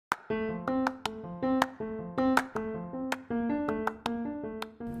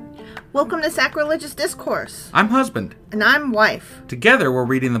Welcome to Sacrilegious Discourse. I'm husband. And I'm wife. Together, we're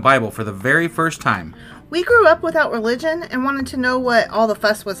reading the Bible for the very first time. We grew up without religion and wanted to know what all the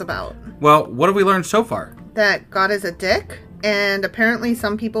fuss was about. Well, what have we learned so far? That God is a dick, and apparently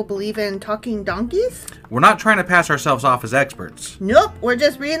some people believe in talking donkeys. We're not trying to pass ourselves off as experts. Nope, we're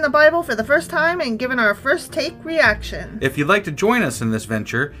just reading the Bible for the first time and giving our first take reaction. If you'd like to join us in this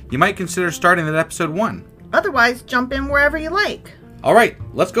venture, you might consider starting at episode 1. Otherwise, jump in wherever you like. All right,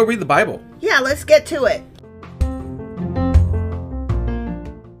 let's go read the Bible. Yeah, let's get to it.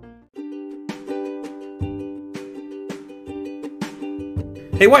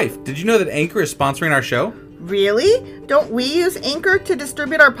 Hey wife, did you know that Anchor is sponsoring our show? Really? Don't we use Anchor to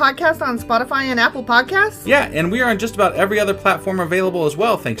distribute our podcast on Spotify and Apple Podcasts? Yeah, and we are on just about every other platform available as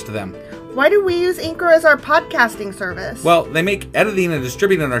well, thanks to them. Why do we use Anchor as our podcasting service? Well, they make editing and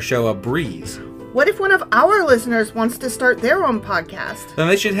distributing our show a breeze. What if one of our listeners wants to start their own podcast? Then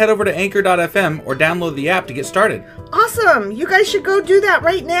they should head over to anchor.fm or download the app to get started. Awesome! You guys should go do that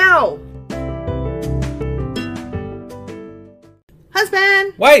right now!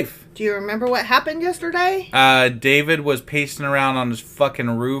 Husband! Wife! Do you remember what happened yesterday? David was pacing around on his fucking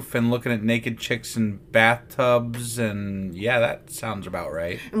roof and looking at naked chicks in bathtubs, and yeah, that sounds about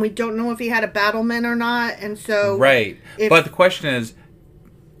right. And we don't know if he had a battlement or not, and so... Right. But the question is,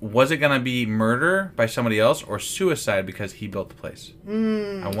 was it going to be murder by somebody else or suicide because he built the place? I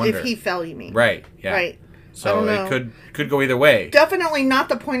wonder. If he fell, you mean. Right, yeah. Right. So it could go either way. Definitely not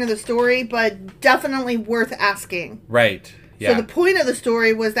the point of the story, but definitely worth asking. Right, yeah. So the point of the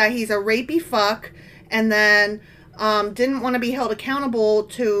story was that he's a rapey fuck and then didn't want to be held accountable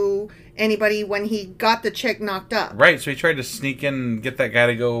to anybody when he got the chick knocked up. Right, so he tried to sneak in and get that guy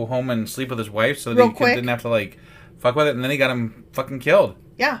to go home and sleep with his wife so that didn't have to, fuck with it, and then he got him fucking killed.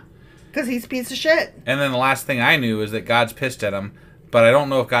 Yeah, because he's a piece of shit. And then the last thing I knew is that God's pissed at him, but I don't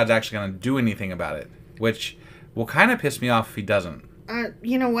know if God's actually going to do anything about it, which will kind of piss me off if he doesn't.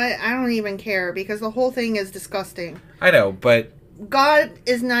 You know what? I don't even care, because the whole thing is disgusting. I know, but... God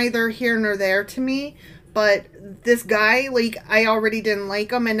is neither here nor there to me, but this guy, I already didn't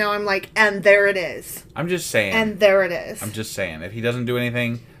like him, and now I'm like, and there it is. I'm just saying. And there it is. I'm just saying. If he doesn't do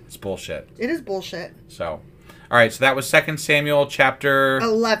anything, it's bullshit. It is bullshit. So... All right, so that was 2 Samuel chapter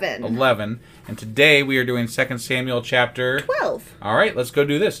 11. And today we are doing 2 Samuel chapter 12. All right, let's go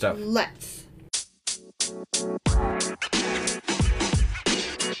do this stuff. Let's.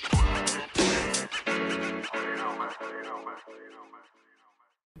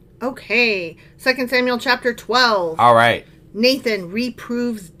 Okay, 2 Samuel chapter 12. All right. Nathan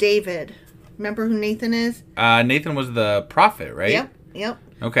reproves David. Remember who Nathan is? Nathan was the prophet, right? Yep.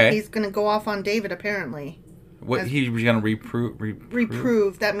 Okay. He's going to go off on David, apparently. What he was going to reprove?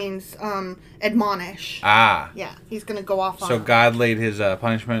 Reprove, that means admonish. Ah. Yeah, he's going to go off on So him. God laid his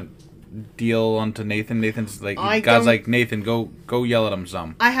punishment deal onto Nathan. Nathan's God's like, Nathan, go yell at him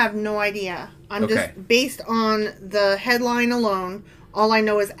some. I have no idea. I'm just, based on the headline alone, all I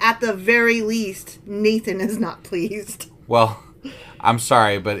know is at the very least, Nathan is not pleased. Well, I'm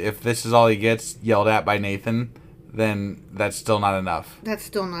sorry, but if this is all he gets yelled at by Nathan, then that's still not enough. That's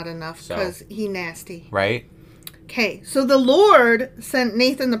still not enough, because he nasty. Right? Okay, so the Lord sent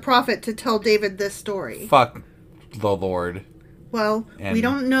Nathan the prophet to tell David this story. Fuck the Lord. Well, we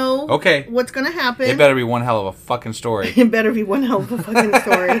don't know what's going to happen. It better be one hell of a fucking story. It better be one hell of a fucking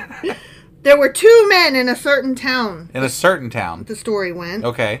story. There were 2 men in a certain town. In a certain town. The story went.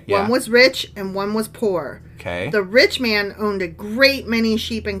 Okay, yeah. One was rich and one was poor. Okay. The rich man owned a great many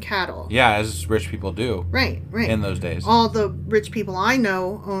sheep and cattle. Yeah, as rich people do. Right. In those days. All the rich people I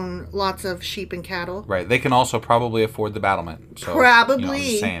know own lots of sheep and cattle. Right. They can also probably afford the battlement. So, probably. I'm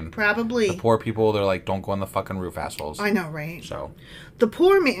just saying. Probably. The poor people, they're like, don't go on the fucking roof, assholes. I know, right? So. The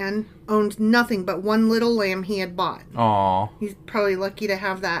poor man owned nothing but one little lamb he had bought. Aw. He's probably lucky to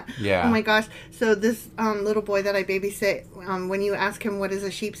have that. Yeah. Oh my gosh. So this little boy that I babysit, when you ask him what does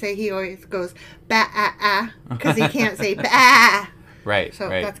a sheep say, he always goes, ba-ah-ah, because he can't say ba. Right, So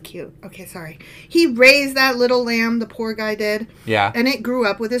right. that's cute. Okay, sorry. He raised that little lamb, the poor guy did. Yeah. And it grew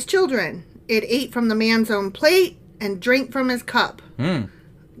up with his children. It ate from the man's own plate and drank from his cup.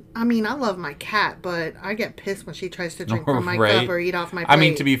 I mean, I love my cat, but I get pissed when she tries to drink from my cup or eat off my plate. I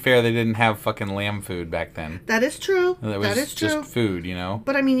mean, to be fair, they didn't have fucking lamb food back then. That is true. That is true. just food, you know?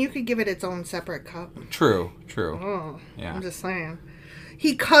 But I mean, you could give it its own separate cup. True. Oh, yeah. I'm just saying.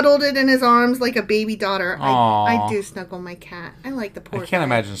 He cuddled it in his arms like a baby daughter. I do snuggle my cat. I like the poor I can't guy.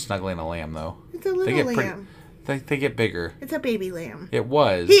 imagine snuggling a lamb, though. It's a little lamb. They get bigger. It's a baby lamb. It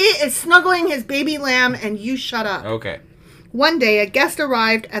was. He is snuggling his baby lamb, and you shut up. Okay. One day, a guest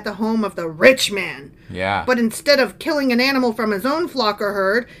arrived at the home of the rich man. Yeah. But instead of killing an animal from his own flock or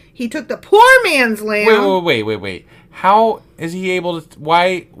herd, he He took the poor man's lamb. Wait. How is he able to...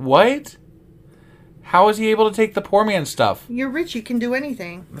 Why? What? How is he able to take the poor man's stuff? You're rich. You can do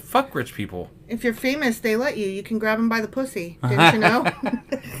anything. Fuck rich people. If you're famous, they let you. You can grab them by the pussy. Didn't you know?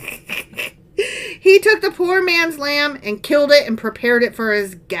 He took the poor man's lamb and killed it and prepared it for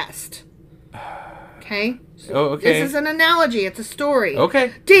his guest. Okay? Okay. This is an analogy. It's a story.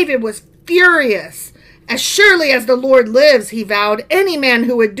 Okay. David was furious. As surely as the Lord lives, he vowed, any man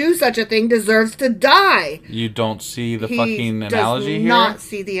who would do such a thing deserves to die. You don't see the fucking analogy here? He does not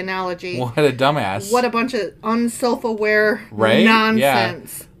see the analogy. What a dumbass. What a bunch of unself-aware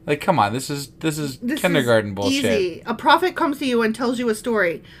nonsense. Yeah. Like, come on. This is kindergarten bullshit. Easy. A prophet comes to you and tells you a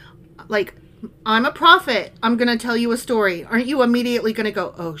story. Like, I'm a prophet. I'm going to tell you a story. Aren't you immediately going to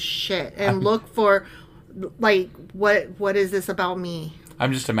go, oh, shit, and look for, like, what is this about me?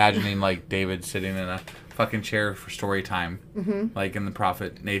 I'm just imagining, like, David sitting in a fucking chair for story time. Mm-hmm. Like, and the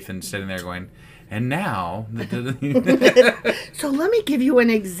prophet Nathan sitting there going, and now... So let me give you an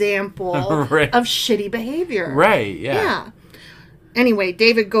example of shitty behavior. Right, yeah. Anyway,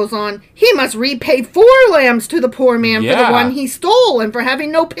 David goes on, he must repay 4 lambs to the poor man for the one he stole and for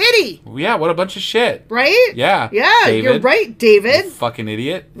having no pity. Yeah, what a bunch of shit. Right? Yeah. Yeah, David, you're right, David. You fucking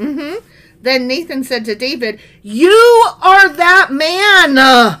idiot. Mm-hmm. Then Nathan said to David, you are that man.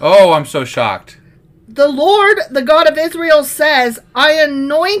 Oh, I'm so shocked. The Lord, the God of Israel, says, I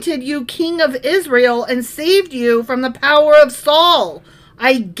anointed you king of Israel and saved you from the power of Saul.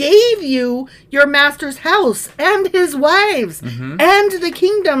 I gave you your master's house and his wives and the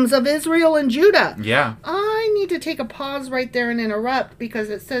kingdoms of Israel and Judah. Yeah. I need to take a pause right there and interrupt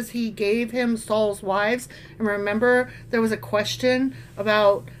because it says he gave him Saul's wives. And remember, there was a question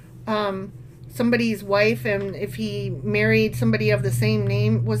about somebody's wife and if he married somebody of the same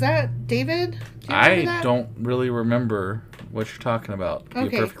name. Was that David? I don't really remember what you're talking about, to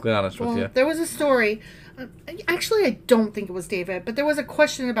be perfectly honest with you. There was a story. Actually, I don't think it was David, but there was a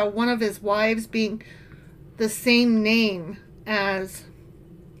question about one of his wives being the same name as,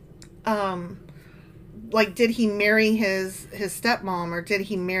 like, did he marry his stepmom or did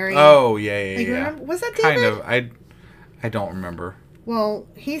he marry... Oh, yeah. Remember, was that David? Kind of. I don't remember. Well,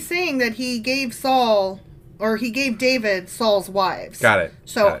 he's saying that he gave David Saul's wives. Got it.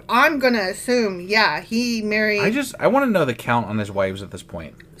 So I'm going to assume, he married... I want to know the count on his wives at this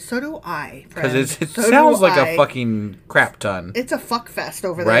point. So do I, because it sounds like a fucking crap ton. It's a fuck fest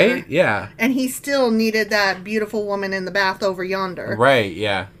over there. Right? Yeah. And he still needed that beautiful woman in the bath over yonder. Right,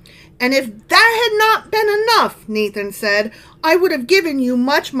 yeah. And if that had not been enough, Nathan said, I would have given you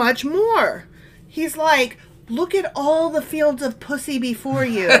much, much more. He's like, look at all the fields of pussy before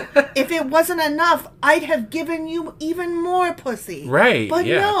you. If it wasn't enough, I'd have given you even more pussy. Right, but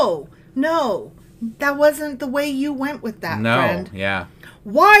no, that wasn't the way you went with that, friend. Yeah.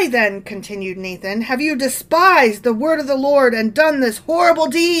 Why then, continued Nathan, have you despised the word of the Lord and done this horrible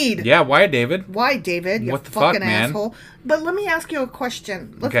deed? Yeah, why, David? Why, David? You what the fucking fuck, man? asshole. But let me ask you a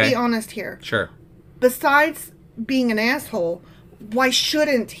question. Let's be honest here. Sure. Besides being an asshole, why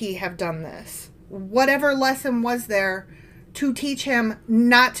shouldn't he have done this? Whatever lesson was there to teach him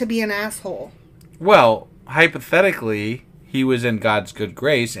not to be an asshole? Well, hypothetically, he was in God's good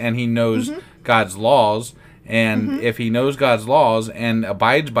grace and he knows God's laws. And if he knows God's laws and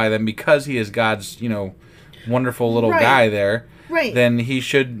abides by them because he is God's, wonderful little guy there, then he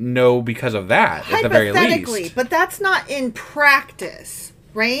should know because of that, at the very least. Hypothetically, but that's not in practice,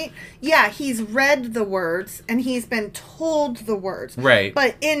 right? Yeah, he's read the words and he's been told the words. Right.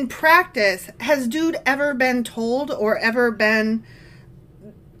 But in practice, has dude ever been told or ever been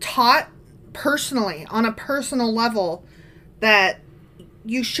taught personally, on a personal level, that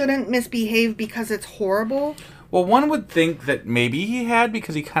you shouldn't misbehave because it's horrible? Well, one would think that maybe he had,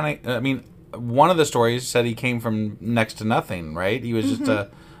 because he kind of, one of the stories said he came from next to nothing, right? He was just a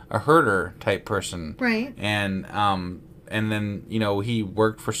herder type person. Right. And then, he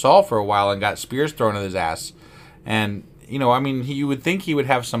worked for Saul for a while and got spears thrown at his ass. And, you would think he would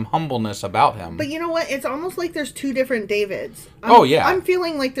have some humbleness about him. But you know what? It's almost like there's two different Davids. I'm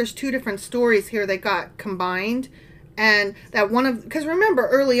feeling like there's two different stories here that got combined. And that because remember,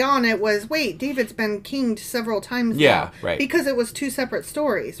 early on it was, David's been kinged several times now. Right. Because it was two separate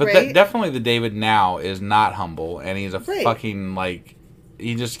stories, but right? Definitely the David now is not humble, and he's a fucking,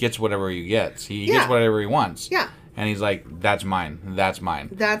 he just gets whatever he gets. He gets whatever he wants. Yeah. And he's like, that's mine. That's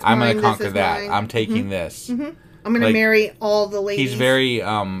mine. I'm going to conquer that. Mine. I'm taking this. I'm going to marry all the ladies. He's very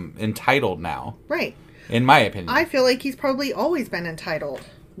entitled now. Right. In my opinion. I feel like he's probably always been entitled.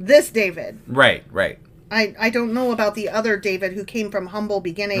 This David. Right. I don't know about the other David who came from humble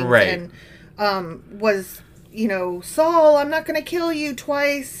beginnings and was Saul, I'm not going to kill you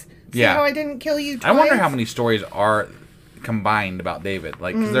twice. See how I didn't kill you twice? I wonder how many stories are combined about David.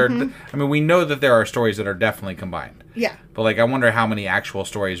 Like, cause we know that there are stories that are definitely combined. Yeah. But, like, I wonder how many actual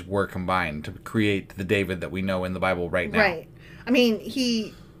stories were combined to create the David that we know in the Bible right now. Right. I mean,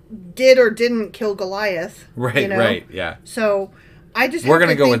 he did or didn't kill Goliath. Right, right, yeah. So, I just We're going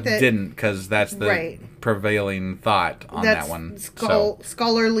to go with didn't, because that's the right. prevailing thought on that one.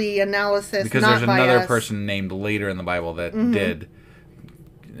 Scholarly analysis, because not there's another bias. person named later in the Bible that did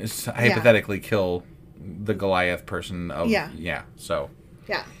hypothetically kill the Goliath person. So.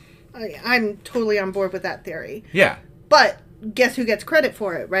 Yeah. I'm totally on board with that theory. Yeah. But guess who gets credit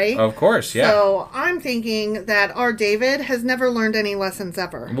for it, right? Of course, yeah. So I'm thinking that our David has never learned any lessons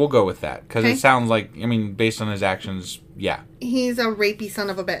ever. We'll go with that. Because it sounds like, based on his actions, yeah. He's a rapey son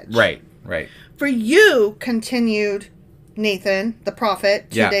of a bitch. Right, right. For you, continued Nathan, the prophet,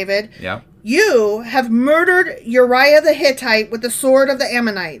 to David. Yeah. You have murdered Uriah the Hittite with the sword of the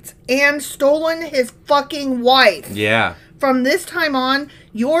Ammonites and stolen his fucking wife. Yeah. From this time on,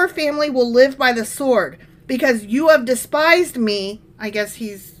 your family will live by the sword because you have despised me. I guess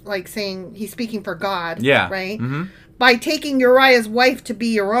he's like saying he's speaking for God. Yeah. Right? Mm-hmm. By taking Uriah's wife to be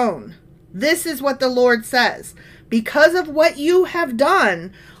your own. This is what the Lord says. Because of what you have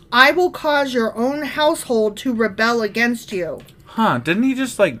done, I will cause your own household to rebel against you. Huh. Didn't he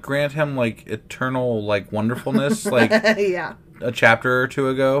just, grant him, eternal, wonderfulness, yeah. a chapter or two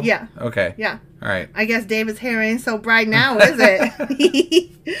ago? Yeah. Okay. Yeah. All right. I guess David's hair ain't so bright now, is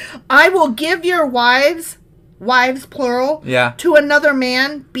it? I will give your wives plural, to another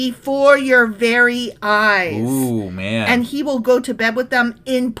man before your very eyes. Ooh, man. And he will go to bed with them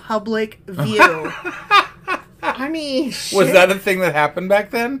in public view. I mean, shit. Was that a thing that happened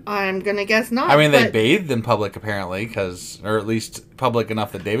back then? I'm going to guess not. I mean, they bathed in public, apparently, or at least public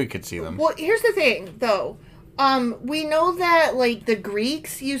enough that David could see them. Well, here's the thing, though. We know that, the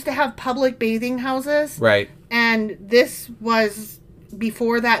Greeks used to have public bathing houses. Right. And this was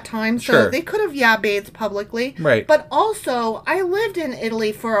before that time, so they could have, bathed publicly. Right. But also, I lived in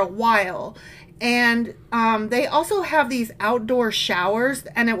Italy for a while, and they also have these outdoor showers,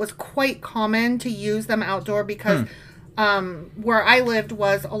 and it was quite common to use them outdoor because where I lived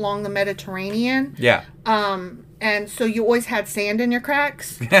was along the Mediterranean. Yeah. And so you always had sand in your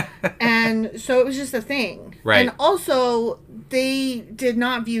cracks. And so it was just a thing. Right. And also, they did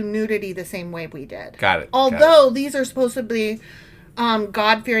not view nudity the same way we did. Got it. Although these are supposed to be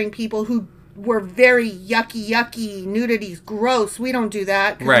God-fearing people who were very yucky, nudity's gross. We don't do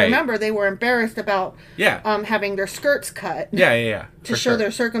that. Because remember, they were embarrassed about having their skirts cut. Yeah. To show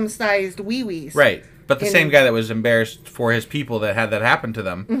their circumcised wee-wees. Right. But the same guy that was embarrassed for his people that had that happen to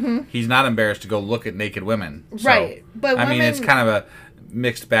them, he's not embarrassed to go look at naked women. So, right. But I mean, it's kind of a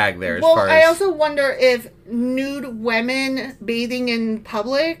mixed bag there as far as... I also wonder if nude women bathing in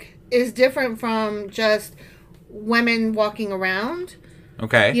public is different from just women walking around.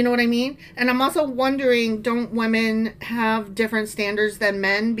 Okay. You know what I mean? And I'm also wondering, don't women have different standards than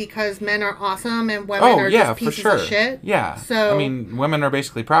men because men are awesome and women are just pieces of shit? Yeah. So, I mean, women are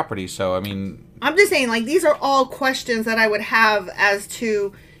basically property, so, I mean... I'm just saying, these are all questions that I would have as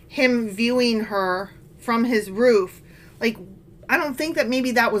to him viewing her from his roof. I don't think that maybe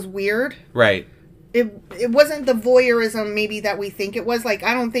that was weird. Right. It wasn't the voyeurism maybe that we think it was. I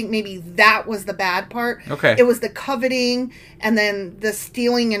don't think maybe that was the bad part. Okay. It was the coveting, and then the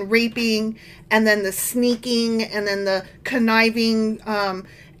stealing and raping, and then the sneaking, and then the conniving, and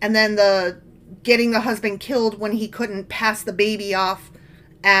then the getting the husband killed when he couldn't pass the baby off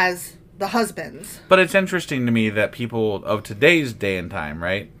as the husband's. But it's interesting to me that people of today's day and time,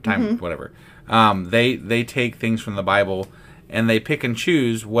 right? Whatever. They take things from the Bible and they pick and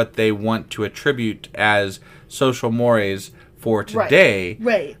choose what they want to attribute as social mores for today.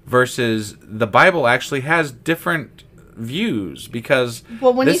 Right. Versus the Bible actually has different views because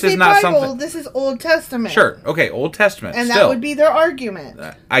when this you say is not Bible, something... this is Old Testament. Sure. Okay, Old Testament. And still. that would be their argument.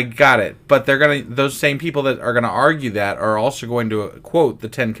 I got it. But those same people that are going to argue that are also going to quote the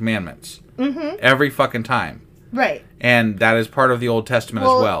Ten Commandments. Every fucking time. Right. And that is part of the Old Testament as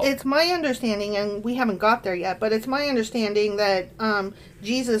well. It's my understanding, and we haven't got there yet, but it's my understanding that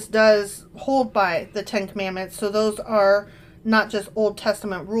Jesus does hold by the Ten Commandments, so those are not just Old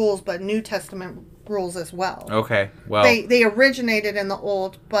Testament rules, but New Testament rules as well. Okay, well... They originated in the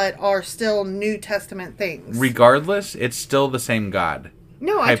Old, but are still New Testament things. Regardless, it's still the same God.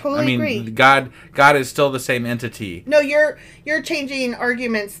 No, I totally agree. God is still the same entity. No, you're changing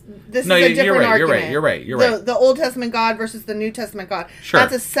arguments. This is a different argument. You're right. The Old Testament God versus the New Testament God. Sure.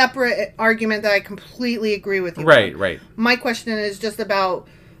 That's a separate argument that I completely agree with you on. Right. My question is just about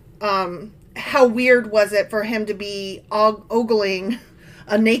how weird was it for him to be ogling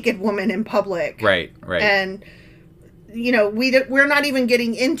a naked woman in public? Right. And, we're not even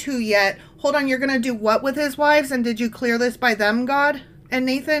getting into yet. Hold on, you're going to do what with his wives? And did you clear this by them, God and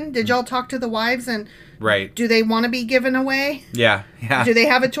Nathan? Did y'all talk to the wives and... Right. Do they want to be given away? Yeah. Do they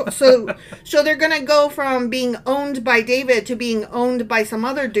have a choice? So they're going to go from being owned by David to being owned by some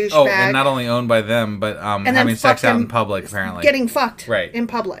other douchebag. Oh, and not only owned by them, but having sex out in public, apparently. Getting fucked right. in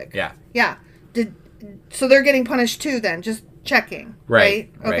public. Yeah. Yeah. So they're getting punished too then, just checking.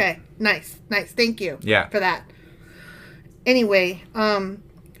 Right. Okay. Nice. Thank you for that. Anyway,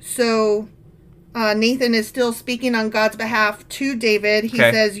 so... Nathan is still speaking on God's behalf to David. He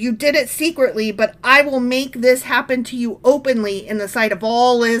says, you did it secretly, but I will make this happen to you openly in the sight of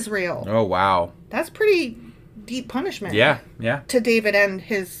all Israel. Oh, wow. That's pretty deep punishment. Yeah. To David and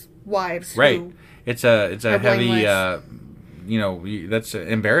his wives. Right. It's a heavy, that's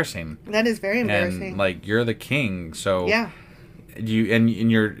embarrassing. That is very embarrassing. And, you're the king, so... Yeah.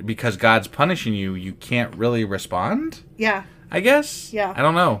 You're because God's punishing you, you can't really respond? Yeah. I guess. Yeah. I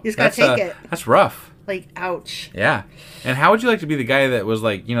don't know. You just gotta take it. That's rough. Ouch. Yeah. And how would you like to be the guy that was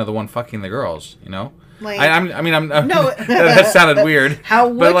the one fucking the girls? I'm no. that sounded weird. How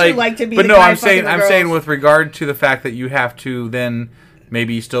would you like to be? But the no, guy I'm saying girls? With regard to the fact that you have to then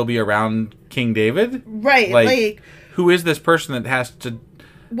maybe still be around King David. Right. Who is this person that has to?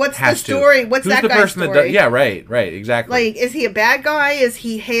 What's the story? What's Who's that the guy's person story? Right, exactly. Is he a bad guy? Is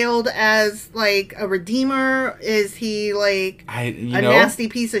he hailed as a redeemer? Is he a nasty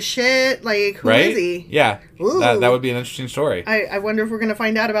piece of shit? Who is he? Yeah, that would be an interesting story. I wonder if we're gonna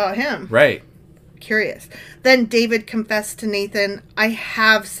find out about him. Right. Curious. Then David confessed to Nathan, "I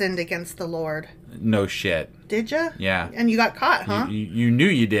have sinned against the Lord." No shit. Did you? Yeah. And you got caught, huh? You knew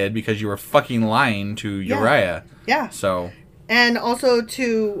you did because you were fucking lying to Uriah. Yeah. So. And also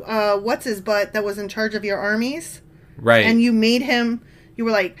to what's his butt that was in charge of your armies. Right. And you made him. You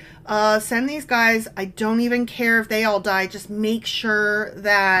were like, send these guys. I don't even care if they all die. Just make sure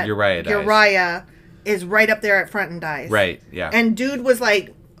that Uriah is right up there at front and dies. Right. Yeah. And dude was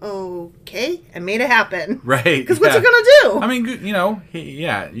like, okay, and made it happen. Right. Because what's he gonna do? I mean,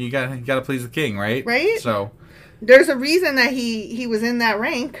 you gotta please the king, right? Right. So there's a reason that he was in that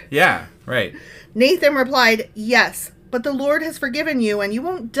rank. Yeah. Right. Nathan replied, yes. But the Lord has forgiven you, and you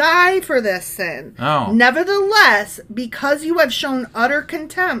won't die for this sin. Oh. Nevertheless, because you have shown utter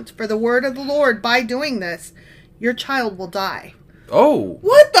contempt for the word of the Lord by doing this, your child will die. Oh.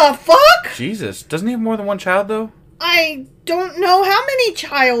 What the fuck? Jesus. Doesn't he have more than one child, though? I don't know how many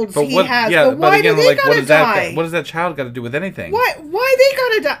childs he has, yeah, but why again, do they gotta die? What does that child got to do with anything? Why they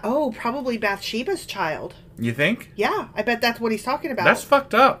gotta die? Oh, probably Bathsheba's child. You think? Yeah, I bet that's what he's talking about. That's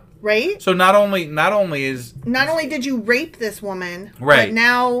fucked up. Right? So not only did you rape this woman, right, but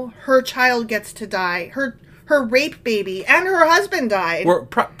now her child gets to die. Her rape baby and her husband died.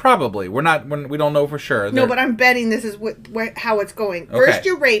 Probably. We don't know for sure. No, but I'm betting this is how it's going. Okay. First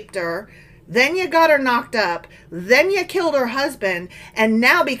you raped her, then you got her knocked up, then you killed her husband, and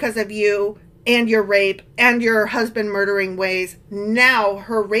now because of you and your rape and your husband murdering ways, now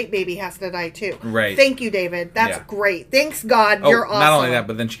her rape baby has to die too. Right. Thank you, David. That's great. Thanks, God. You're awesome. Not only that,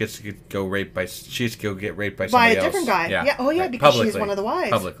 but then she gets to get raped by somebody else. A different guy. Yeah. Oh yeah, because she's one of the wives.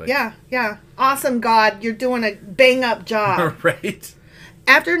 Publicly. Yeah. Awesome, God. You're doing a bang up job. Right.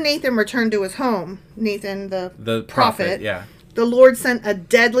 After Nathan returned to his home, Nathan the prophet, yeah, the Lord sent a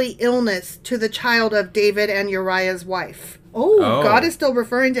deadly illness to the child of David and Uriah's wife. Oh, God is still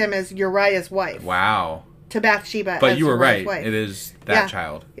referring to him as Uriah's wife. Wow. To Bathsheba. But you were Uriah's right. Wife. It is that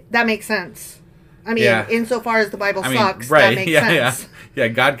child. That makes sense. I mean, insofar as the Bible sucks, right. that makes sense. Yeah,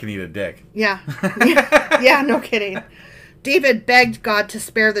 God can eat a dick. Yeah. Yeah, no kidding. David begged God to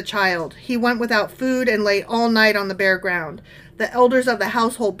spare the child. He went without food and lay all night on the bare ground. The elders of the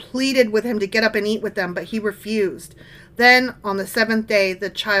household pleaded with him to get up and eat with them, but he refused. Then, on the seventh day, the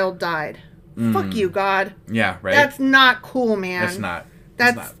child died. Fuck you, God. Yeah, right. That's not cool, man.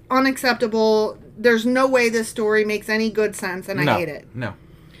 That's unacceptable. There's no way this story makes any good sense, and I hate it. No.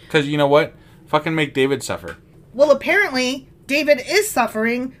 Because you know what? Fucking make David suffer. Well, apparently, David is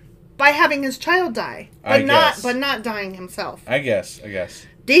suffering by having his child die. But not dying himself. I guess.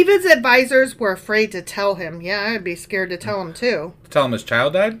 David's advisors were afraid to tell him. Yeah, I'd be scared to tell him, too. Tell him his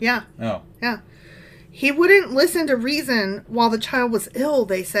child died? Yeah. Oh. Yeah. He wouldn't listen to reason while the child was ill,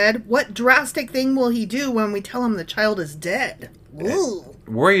 they said. What drastic thing will he do when we tell him the child is dead? Ooh. It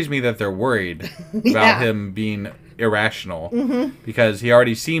worries me that they're worried about him being irrational because he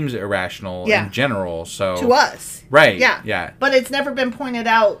already seems irrational in general. So to us. Right. Yeah. But it's never been pointed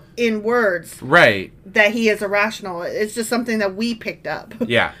out in words. Right. That he is irrational. It's just something that we picked up.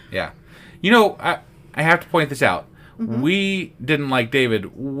 Yeah. You know, I have to point this out. We didn't like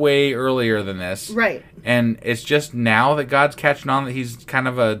David way earlier than this. Right. And it's just now that God's catching on that he's kind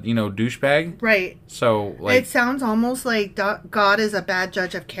of a, douchebag. Right. So, like... It sounds almost like God is a bad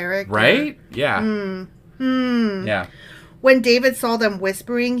judge of character. Right? Yeah. Yeah. When David saw them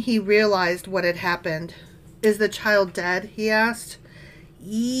whispering, he realized what had happened. Is the child dead? He asked.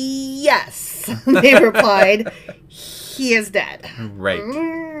 Yes, they replied. He is dead. Right.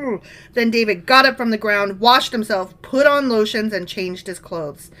 Then David got up from the ground, washed himself, put on lotions, and changed his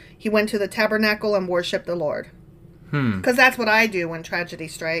clothes. He went to the tabernacle and worshipped the Lord. Because that's what I do when tragedy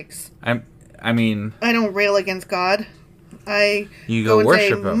strikes. I mean... I don't rail against God. You go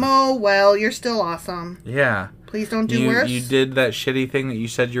worship him. Mo, well, you're still awesome. Yeah. Please don't do worse. You did that shitty thing that you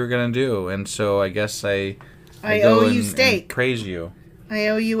said you were going to do, and so I guess I owe you steak. And praise you. I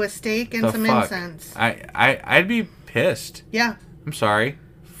owe you a steak and some incense. I'd be pissed. Yeah. I'm sorry.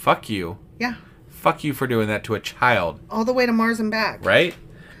 Fuck you. Yeah. Fuck you for doing that to a child. All the way to Mars and back. Right?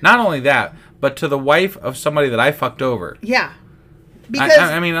 Not only that, but to the wife of somebody that I fucked over. Yeah. Because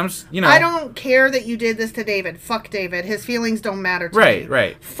I mean, I don't care that you did this to David. Fuck David. His feelings don't matter to me.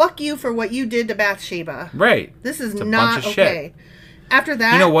 Right. Fuck you for what you did to Bathsheba. Right. This is it's not bunch of okay. Shit. After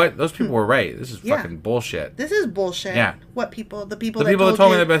that... You know what? Those people were right. This is fucking bullshit. This is bullshit. Yeah. What people? The people that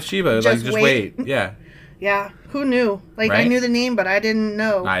told me that Bathsheba, just wait. Yeah. Yeah. Who knew? Like, I knew the name, but I didn't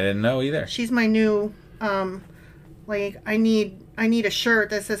know. I didn't know either. She's my new, I need a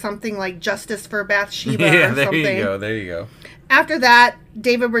shirt that says something like Justice for Bathsheba or something. There you go. After that,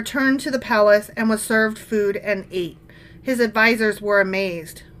 David returned to the palace and was served food and ate. His advisors were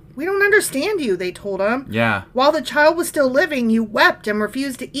amazed. We don't understand you, they told him. Yeah. While the child was still living, you wept and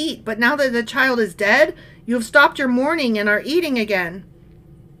refused to eat. But now that the child is dead, you have stopped your mourning and are eating again.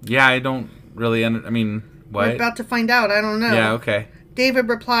 Yeah, I don't really... what? We're about to find out. I don't know. Yeah, okay. David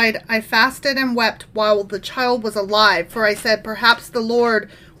replied, I fasted and wept while the child was alive, for I said, perhaps the Lord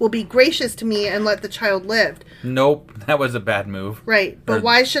will be gracious to me and let the child live. Nope, that was a bad move. Right, but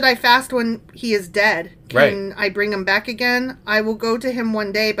why should I fast when he is dead? Can I bring him back again? I will go to him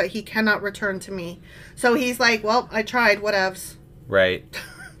one day, but he cannot return to me. So he's like, well, I tried, whatevs. Right.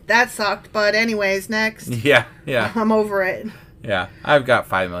 That sucked, but anyways, next. Yeah. I'm over it. Yeah, I've got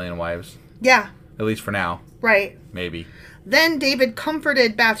 5 million wives. Yeah. At least for now. Right. Maybe. Then David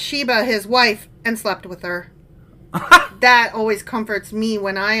comforted Bathsheba, his wife, and slept with her. That always comforts me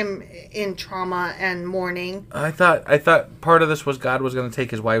when I am in trauma and mourning. I thought part of this was God was going to take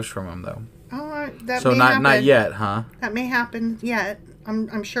his wives from him, though. Oh, that so may happen. Not yet, huh? That may happen yet.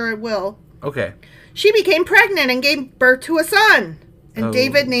 I'm sure it will. Okay. She became pregnant and gave birth to a son, and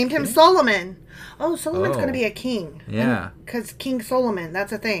David named him Solomon. Oh, Solomon's going to be a king. Yeah. Because King Solomon,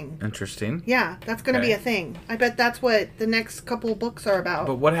 that's a thing. Interesting. Yeah, that's going to be a thing. I bet that's what the next couple books are about.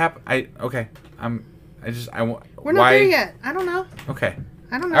 But what happened? We're not there yet. I don't know. Okay.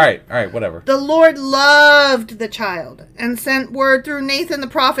 I don't know. All right, whatever. The Lord loved the child and sent word through Nathan the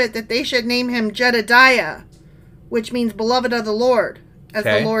prophet that they should name him Jedediah, which means beloved of the Lord, as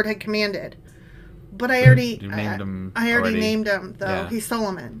the Lord had commanded. But I already named him. I already named him, though. Yeah. He's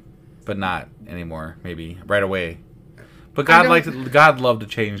Solomon. But not anymore. Maybe right away. But God loved to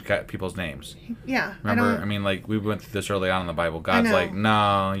change people's names. Yeah. Remember? We went through this early on in the Bible. God's like,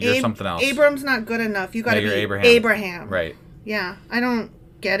 no, you're something else. Abram's not good enough. You got to be Abraham. Right. Yeah. I don't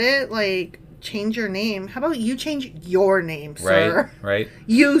get it. Like, change your name. How about you change your name, sir? Right.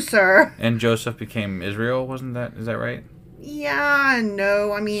 You, sir. And Joseph became Israel, is that right? Yeah,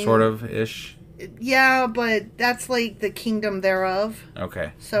 no. Sort of ish. Yeah, but that's like the kingdom thereof.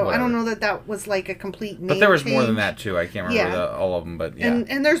 Okay. So whatever. I don't know that was like a complete name But there was change. more than that too. I can't remember all of them, but yeah.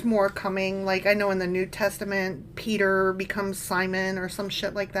 And there's more coming. Like I know in the New Testament, Peter becomes Simon or some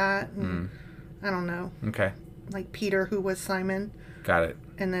shit like that. I don't know. Okay. Like Peter, who was Simon. Got it.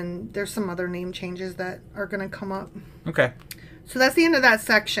 And then there's some other name changes that are going to come up. Okay. So that's the end of that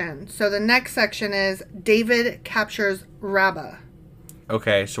section. So the next section is David captures Rabbah.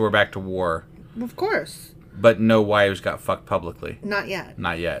 Okay, so we're back to war. Of course. But no wives got fucked publicly. Not yet.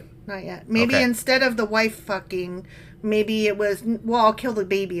 Maybe instead of the wife fucking, maybe it was, well, I'll kill the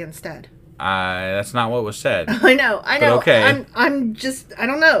baby instead. That's not what was said. I know. But okay. I'm just, I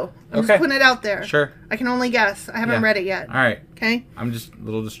don't know. I'm just putting it out there. Sure. I can only guess. I haven't read it yet. All right. Okay. I'm just a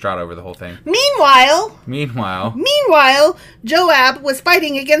little distraught over the whole thing. Meanwhile, Joab was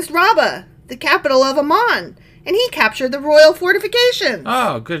fighting against Rabbah, the capital of Ammon, and he captured the royal fortifications.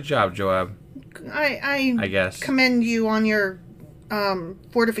 Oh, good job, Joab. I guess. Commend you on your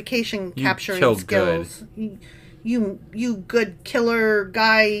fortification capturing skills. Good. You good killer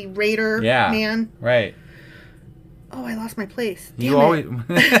guy raider man. Right. Oh, I lost my place. You always...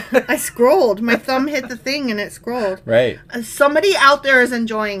 I scrolled. My thumb hit the thing and it scrolled. Right. Somebody out there is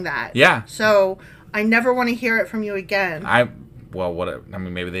enjoying that. Yeah. So I never want to hear it from you again.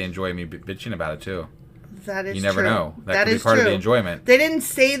 Maybe they enjoy me bitching about it too. That is true. You never know. That could be is part true. of the enjoyment. They didn't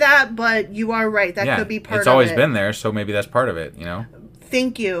say that, but you are right. That could be part of it. It's always been there, so maybe that's part of it, you know?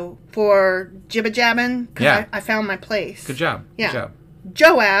 Thank you for jibba-jabbing. Yeah. I found my place. Good job. Yeah. Good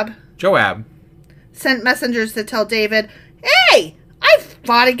job. Joab sent messengers to tell David, "Hey, I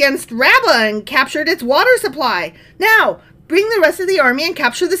fought against Rabbah and captured its water supply. Now, bring the rest of the army and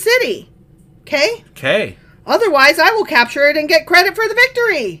capture the city. Okay? Okay. Otherwise, I will capture it and get credit for the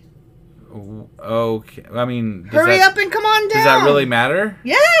victory." Okay. I mean... Hurry up and come on down. Does that really matter?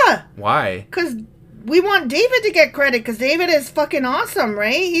 Yeah. Why? Because we want David to get credit, because David is fucking awesome,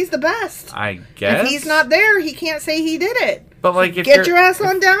 right? He's the best. I guess. If he's not there, he can't say he did it. But like, if Get your ass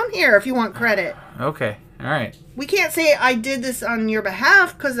on down here if you want credit. Okay. All right. We can't say I did this on your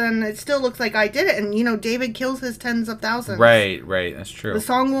behalf, because then it still looks like I did it. And, you know, David kills his tens of thousands. Right. That's true. The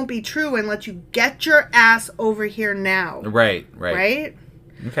song won't be true unless you get your ass over here now. Right.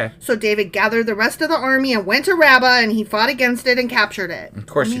 Okay. So David gathered the rest of the army and went to Rabbah, and he fought against it and captured it. Of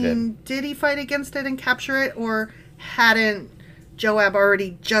course he did. Did he fight against it and capture it, or hadn't Joab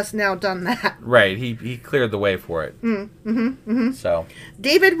already just now done that? Right. He cleared the way for it. So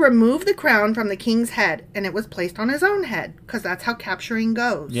David removed the crown from the king's head, and it was placed on his own head, because that's how capturing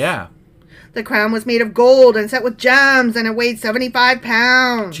goes. Yeah. The crown was made of gold and set with gems, and it weighed 75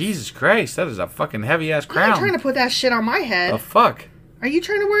 pounds. Jesus Christ, that is a fucking heavy-ass crown. I'm trying to put that shit on my head. The fuck? Are you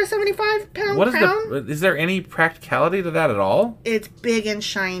trying to wear a 75-pound crown? Is there any practicality to that at all? It's big and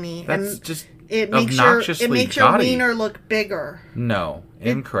shiny. That's and just obnoxiously obnoxiously your gaudy. wiener look bigger. No,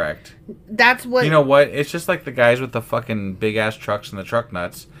 incorrect. That's what... You know what? It's just like the guys with the fucking big-ass trucks and the truck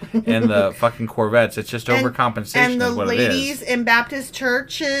nuts and the fucking Corvettes. It's just overcompensation is what it is. And the ladies in Baptist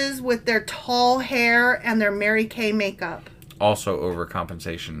churches with their tall hair and their Mary Kay makeup. Also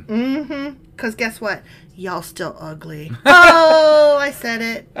overcompensation. Mm-hmm. Because guess what? Y'all still ugly. Oh, I said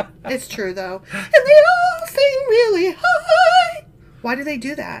it. It's true, though. And they all sing really high. Why do they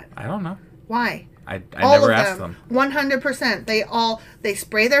do that? I don't know. Why? I never asked them. 100%. They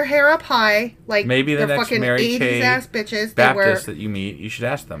spray their hair up high, like maybe the they're next fucking Mary 80s Kay ass bitches. Baptist that you meet, you should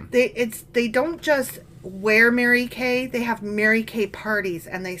ask them. They don't just wear Mary Kay. They have Mary Kay parties,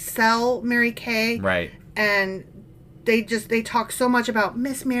 and they sell Mary Kay. Right. And they talk so much about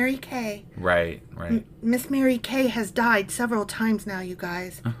Miss Mary Kay. Right. Miss Mary Kay has died several times now, you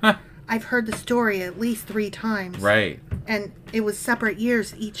guys. I've heard the story at least 3 times. Right. And it was separate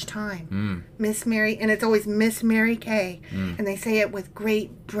years each time. Miss Mary, and it's always Miss Mary Kay. And they say it with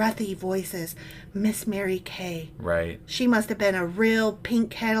great breathy voices. Miss Mary Kay. Right. She must have been a real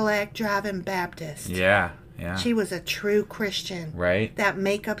pink Cadillac driving Baptist. Yeah. She was a true Christian. Right. That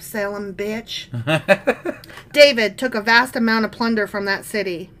makeup selling bitch. David took a vast amount of plunder from that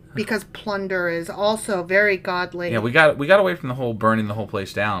city, because plunder is also very godly. Yeah, we got away from the whole burning the whole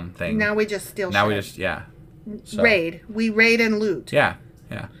place down thing. Now we just steal shit. So. Raid. We raid and loot. Yeah.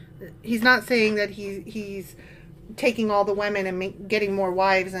 He's not saying that he's taking all the women and getting more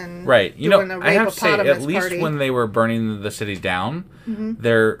wives and right. You know, I have to say, at least party. when they were burning the city down,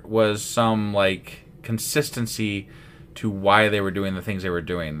 there was some like consistency to why they were doing the things they were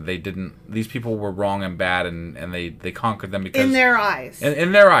doing. These people were wrong and bad, and they conquered them because... In their eyes.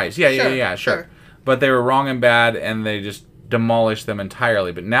 In their eyes. Yeah, sure. But they were wrong and bad, and they just demolished them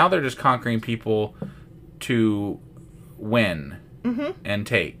entirely. But now they're just conquering people to win and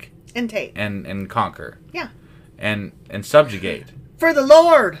take. And conquer. Yeah. And subjugate. For the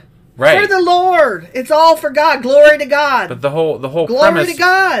Lord. Right. For the Lord. It's all for God. Glory to God. But the whole Glory premise, to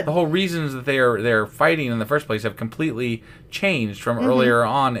God. The whole reasons that they're fighting in the first place have completely changed from earlier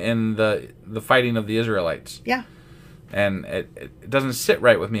on in the fighting of the Israelites. Yeah. And it doesn't sit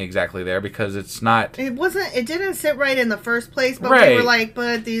right with me exactly there, because it's not... It didn't sit right in the first place, but right. we were like,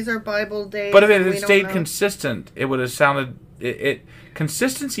 but these are Bible days. But if it had stayed consistent, it would have sounded...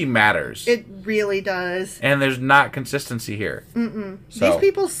 Consistency matters. It really does. And there's not consistency here. So, these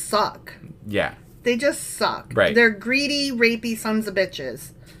people suck. Yeah. They just suck. Right. They're greedy, rapey sons of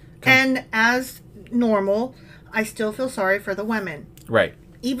bitches. And as normal, I still feel sorry for the women. Right.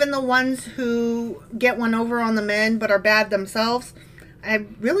 Even the ones who get one over on the men but are bad themselves, I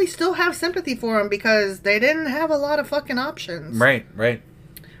really still have sympathy for them, because they didn't have a lot of fucking options. Right.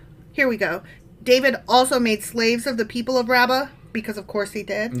 Here we go. David also made slaves of the people of Rabbah, because of course he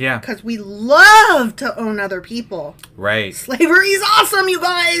did. Yeah. Because we love to own other people. Right. Slavery is awesome, you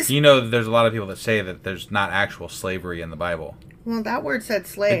guys! You know, there's a lot of people that say that there's not actual slavery in the Bible. Well, that word said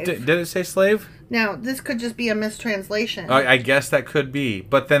slave. Did it say slave? Now, this could just be a mistranslation. I guess that could be.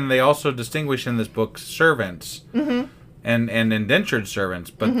 But then they also distinguish in this book servants and indentured servants.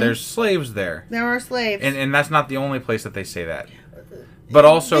 But there's slaves there. There are slaves. And that's not the only place that they say that. But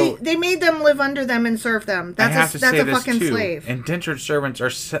also... They made them live under them and serve them. That's a fucking slave. Indentured servants are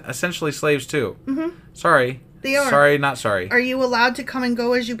essentially slaves too. Sorry. They are. Sorry, not sorry. Are you allowed to come and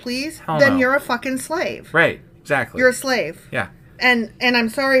go as you please? Hell Then no. you're a fucking slave. Right. Exactly. You're a slave. Yeah. And I'm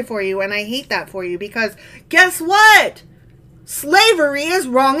sorry for you, and I hate that for you, because guess what? Slavery is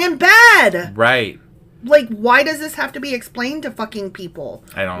wrong and bad. Right. Like, why does this have to be explained to fucking people?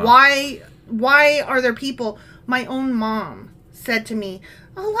 I don't know. Why are there people... My own mom said to me,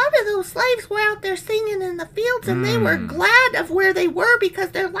 a lot of those slaves were out there singing in the fields, and they were glad of where they were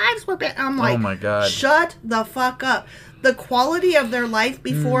because their lives were better. I'm like, oh my God. Shut the fuck up. The quality of their life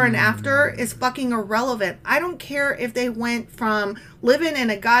before and after is fucking irrelevant. I don't care if they went from living in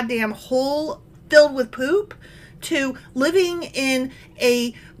a goddamn hole filled with poop to living in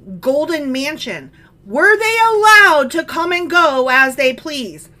a golden mansion. Were they allowed to come and go as they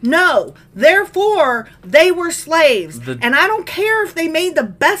please? No. Therefore, they were slaves. And I don't care if they made the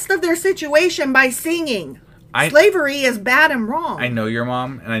best of their situation by singing. Slavery is bad and wrong. I know your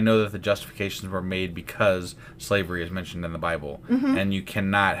mom, and I know that the justifications were made because slavery is mentioned in the Bible. And you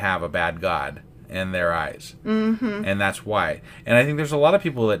cannot have a bad God in their eyes. And that's why. And I think there's a lot of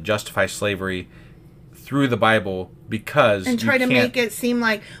people that justify slavery through the Bible because and try to make it seem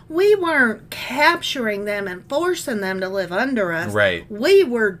like we weren't capturing them and forcing them to live under us. Right. We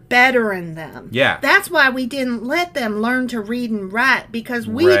were bettering them. Yeah. That's why we didn't let them learn to read and write, because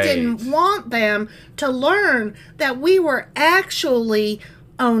we didn't want them to learn that we were actually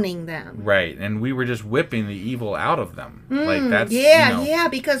owning them. Right. And we were just whipping the evil out of them. Like that's yeah,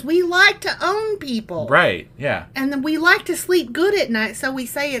 because we like to own people. Right. Yeah. And then we like to sleep good at night, so we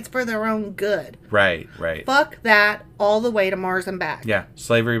say it's for their own good. Right. Fuck that all the way to Mars and back. Yeah.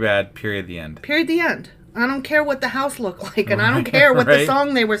 Slavery bad, period, the end. Period, the end. I don't care what the house looked like, and I don't care what the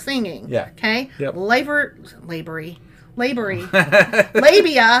song they were singing. Yeah. Okay? Yep. Labory. Labia,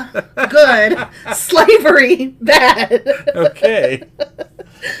 good. Slavery, bad. Okay.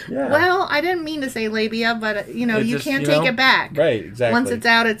 Yeah. Well, I didn't mean to say labia, but, you can't take it back. Right, exactly. Once it's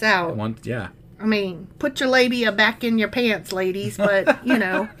out, it's out. Yeah. I mean, put your labia back in your pants, ladies, but,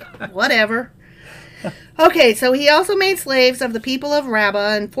 whatever. Okay, so he also made slaves of the people of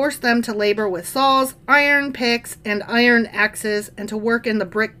Rabbah and forced them to labor with saws, iron picks, and iron axes, and to work in the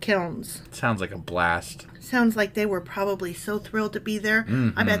brick kilns. Sounds like a blast. Sounds like they were probably so thrilled to be there.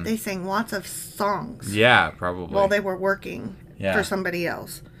 I bet they sang lots of songs. Yeah, probably. While they were working for somebody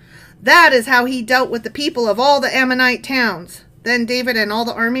else. That is how he dealt with the people of all the Ammonite towns. Then David and all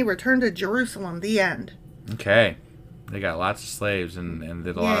the army returned to Jerusalem. The end. Okay. They got lots of slaves and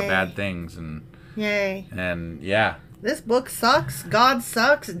did a lot of bad things. Yay. And, yeah. This book sucks. God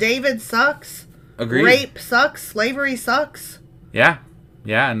sucks. David sucks. Agreed. Rape sucks. Slavery sucks. Yeah.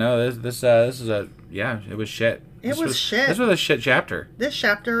 Yeah, no, this is a... Yeah, it was shit. It was shit. This was a shit chapter. This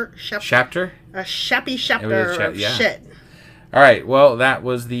chapter? Chapter? A shappy chapter of shit. All right, well, that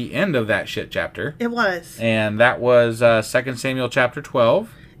was the end of that shit chapter. It was. And that was 2 Samuel chapter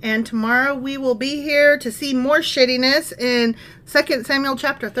 12. And tomorrow we will be here to see more shittiness in 2 Samuel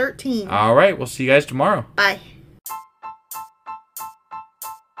chapter 13. All right, we'll see you guys tomorrow. Bye.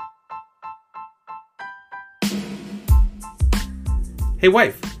 Hey,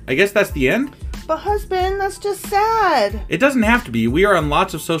 wife, I guess that's the end? But husband, that's just sad. It doesn't have to be. We are on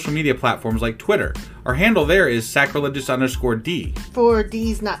lots of social media platforms like Twitter. Our handle there is sacrilegious_D. For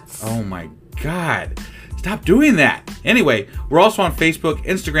D's nuts. Oh my God. Stop doing that. Anyway, we're also on Facebook,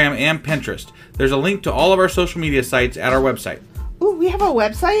 Instagram, and Pinterest. There's a link to all of our social media sites at our website. Ooh, we have a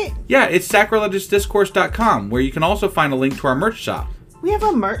website? Yeah, it's sacrilegiousdiscourse.com, where you can also find a link to our merch shop. We have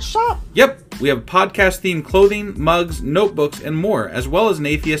a merch shop? Yep, we have podcast-themed clothing, mugs, notebooks, and more, as well as an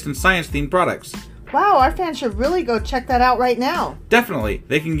atheist and science-themed products. Wow, our fans should really go check that out right now. Definitely.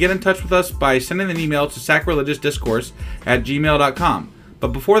 They can get in touch with us by sending an email to sacrilegiousdiscourse@gmail.com. But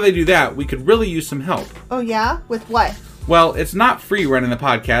before they do that, we could really use some help. Oh yeah? With what? Well, it's not free running the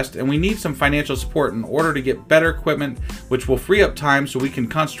podcast, and we need some financial support in order to get better equipment, which will free up time so we can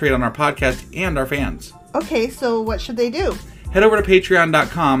concentrate on our podcast and our fans. Okay, so what should they do? Head over to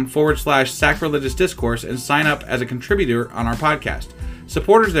patreon.com/sacrilegiousdiscourse and sign up as a contributor on our podcast.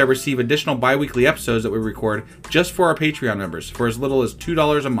 Supporters there receive additional bi-weekly episodes that we record just for our Patreon members for as little as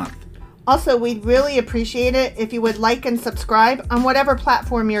 $2 a month. Also, we'd really appreciate it if you would like and subscribe on whatever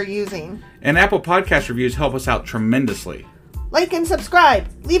platform you're using. And Apple Podcast reviews help us out tremendously. Like and subscribe.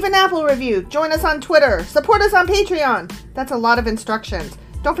 Leave an Apple review. Join us on Twitter. Support us on Patreon. That's a lot of instructions.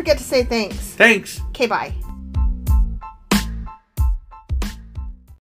 Don't forget to say thanks. Thanks. Okay, bye.